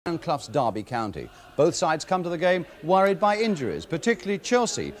Clough's Derby County. Both sides come to the game worried by injuries, particularly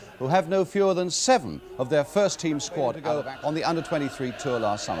Chelsea, who have no fewer than 7 of their first-team squad to go on the under-23 tour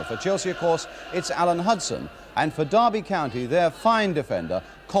last summer. For Chelsea, of course, it's Alan Hudson, and for Derby County, their fine defender,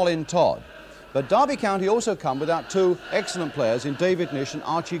 Colin Todd. But Derby County also come without 2 excellent players in David Nish and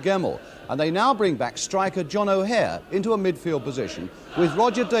Archie Gemmell, and they now bring back striker John O'Hare into a midfield position, with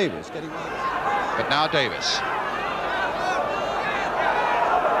Roger Davies getting... But now Davies.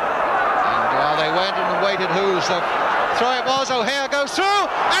 They went and waited whose throw it was. O'Hare goes through,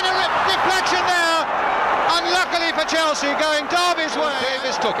 and a deflection there. Unluckily for Chelsea, going Derby's way.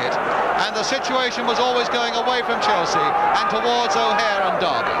 Davies took it, and the situation was always going away from Chelsea and towards O'Hare and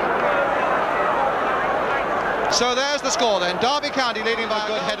Derby. So there's the score then. Derby County leading by a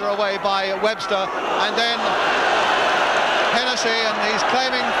good header away by Webster, and then Hennessy, and he's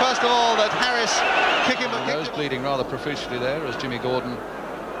claiming first of all that Harris kicked him. Nose bleeding rather profusely there as Jimmy Gordon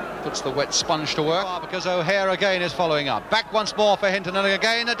puts the wet sponge to work, because O'Hare again is following up. Back once more for Hinton, and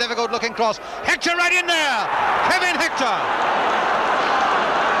again a difficult-looking cross. Hector right in there! Kevin Hector!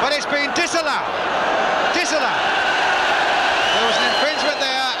 But it's been disallowed. Disallowed. There was an infringement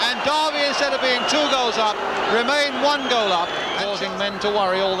there, and Derby, instead of being 2 goals up, remain 1 goal up, causing men to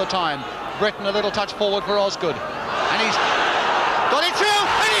worry all the time. Britain a little touch forward for Osgood. And he's got it through,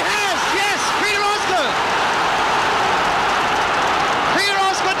 and he has! Yes, Peter Osgood!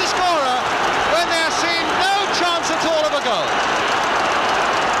 The scorer when there seemed no chance at all of a goal.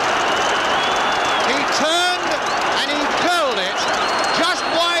 He turned and he curled it just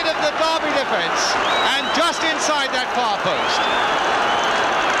wide of the Derby defence and just inside that far post.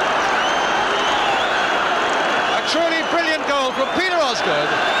 A truly brilliant goal from Peter Osgood.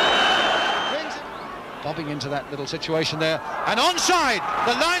 Bobbing into that little situation there, and onside.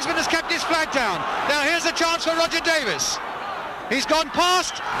 The linesman has kept his flag down. Now here's a chance for Roger Davies. He's gone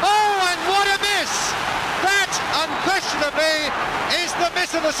past. Oh, and what a miss! That, unquestionably, is the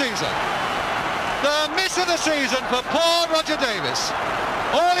miss of the season. The miss of the season for poor Roger Davies.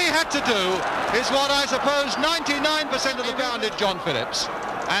 All he had to do is what I suppose 99% of the ground did John Phillips.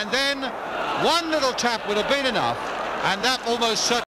 And then one little tap would have been enough, and that almost certainly...